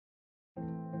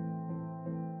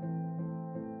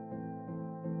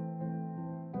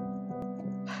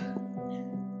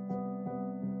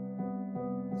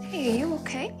Hey, are you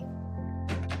okay?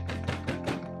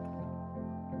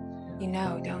 You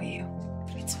know, don't you?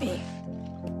 It's me.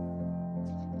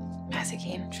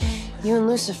 Mazikeen. You and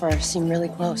Lucifer seem really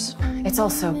close. It's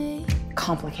also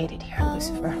complicated here,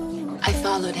 Lucifer. I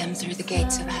followed him through the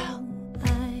gates of hell.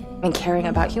 And caring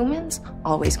about humans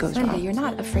always goes wrong. Linda, you're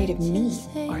not afraid of me,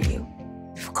 are you?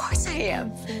 Of course I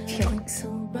am. Feelings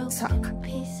suck.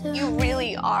 You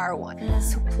really are one.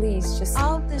 So please, just...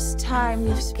 All this time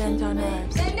you've spent on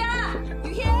Earth. Linda!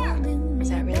 You here? Is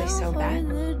that really so bad?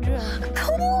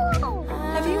 Come on!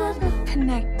 Have you ever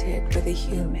connected with a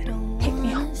human? Pick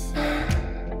me up.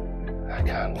 I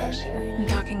can't, Lucy. I'm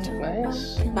talking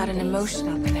about an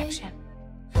emotional connection.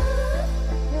 You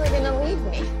were gonna leave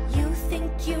me. You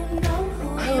think you know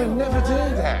who I would never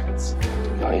do that.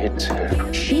 Not you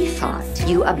too. She thought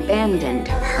you abandoned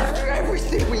her. After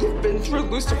everything we have been through,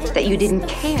 Lucifer. That you didn't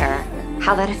care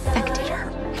how that affected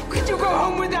her. Could you go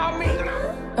home without me?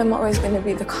 I'm always going to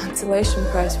be the consolation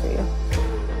prize for you.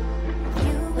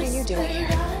 What are you doing here?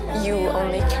 You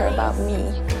only care about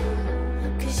me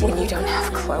when you don't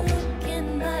have Chloe.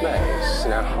 Nice.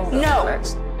 Now hold on. No.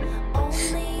 Let's...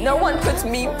 No one puts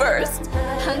me first.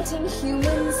 Hunting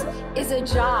humans is a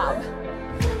job.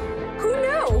 Who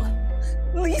knew?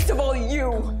 Least of all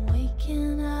you.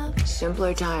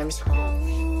 Simpler times.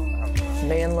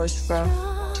 Me and Lucifer,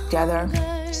 together,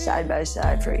 side by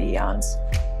side for eons.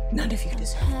 None of you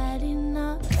deserve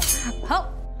it. Help.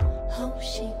 Hope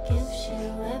she gives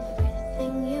you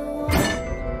everything you want.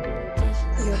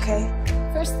 You okay?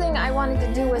 First thing I wanted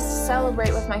to do was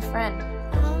celebrate with my friend.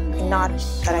 Not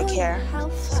that I care.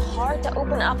 It's hard to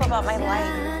open up about my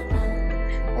life.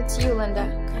 That's you, Linda.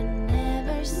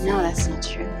 No, that's not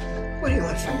true. What do you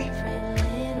want from me?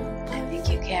 I think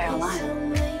you care a lot.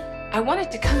 I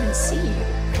wanted to come and see you.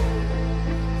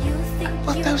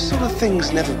 But those sort of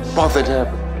things never bothered her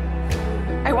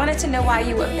I wanted to know why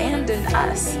you abandoned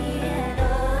us.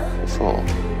 before.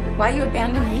 Why you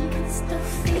abandoned me?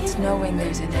 It's knowing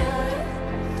there's an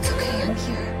end. It's okay, I'm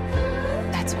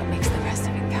here. That's what makes the rest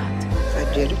of it count.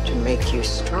 I did it to make you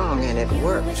strong, and it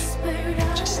worked.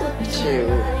 Just look at you.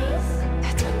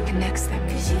 That's what connects them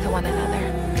to one another.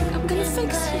 I'm gonna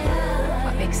fix you.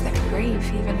 What makes them brave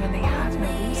even when they have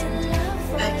no reason to.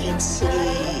 I can see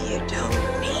you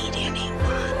don't need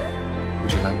anyone.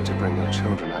 Would you like me to bring your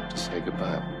children up to say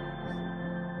goodbye?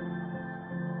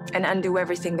 And undo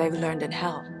everything they've learned in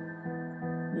hell?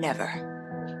 Never.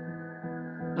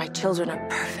 My children are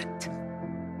perfect.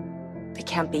 They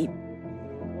can't be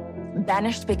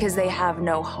banished because they have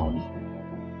no home.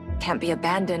 Can't be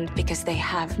abandoned because they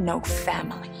have no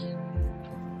family.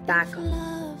 Back.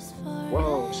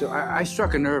 Whoa, so I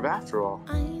struck a nerve after all.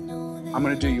 I'm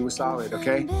gonna do you a solid,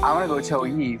 okay? I wanna go tell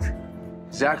Eve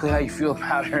exactly how you feel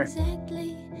about her.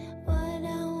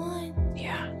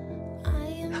 Yeah.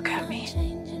 Look at me.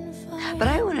 But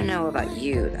I want to know about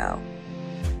you, though.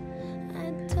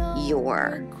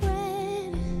 Your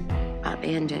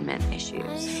abandonment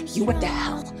issues. You went to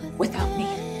hell without me.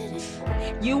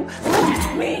 You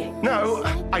left me. No,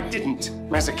 I didn't,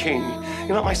 Mazikeen.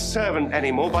 You're not my servant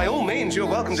anymore. By all means, you're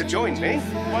welcome to join me.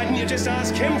 Why didn't you just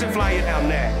ask him to fly you down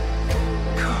there?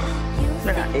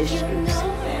 They're not issues.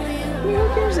 Who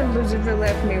cares if Lucifer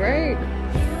left me, right?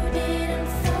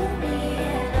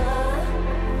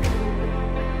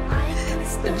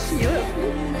 Did she left me?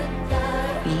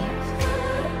 Eve?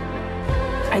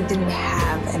 I didn't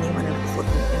have anyone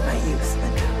important in my youth,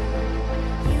 Linda.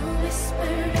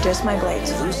 Just my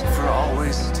blades. Lucifer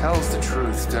always tells the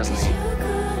truth, doesn't he?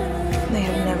 They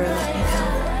have never let me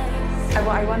down.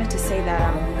 I wanted to say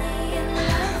that,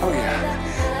 Oh,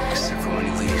 yeah. Except for when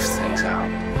he leaves things out.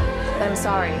 that I'm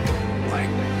sorry. Like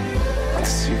the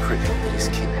secret that he's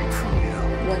keeping from you.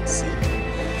 What secret?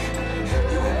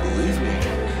 You won't believe me.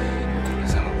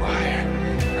 Because I'm a liar,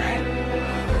 right?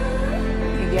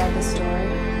 You get the story?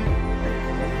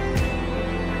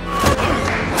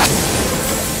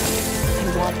 I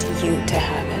want you to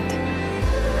have it.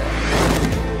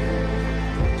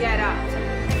 Get up.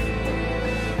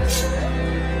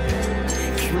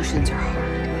 Emotions are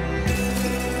hard.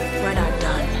 We're not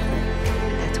done.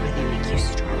 That's why they make you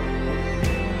strong.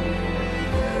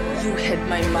 You hid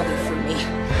my mother from me.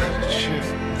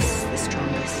 This is the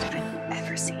strongest I've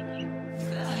ever seen you.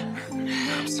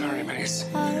 I'm sorry, Mace,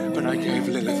 but I gave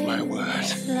Lilith my word.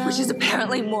 Which is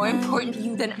apparently more important to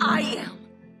you than I am.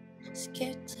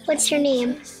 What's your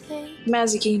name?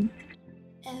 Mazikeen.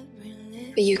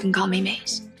 But you can call me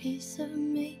Mace. Piece of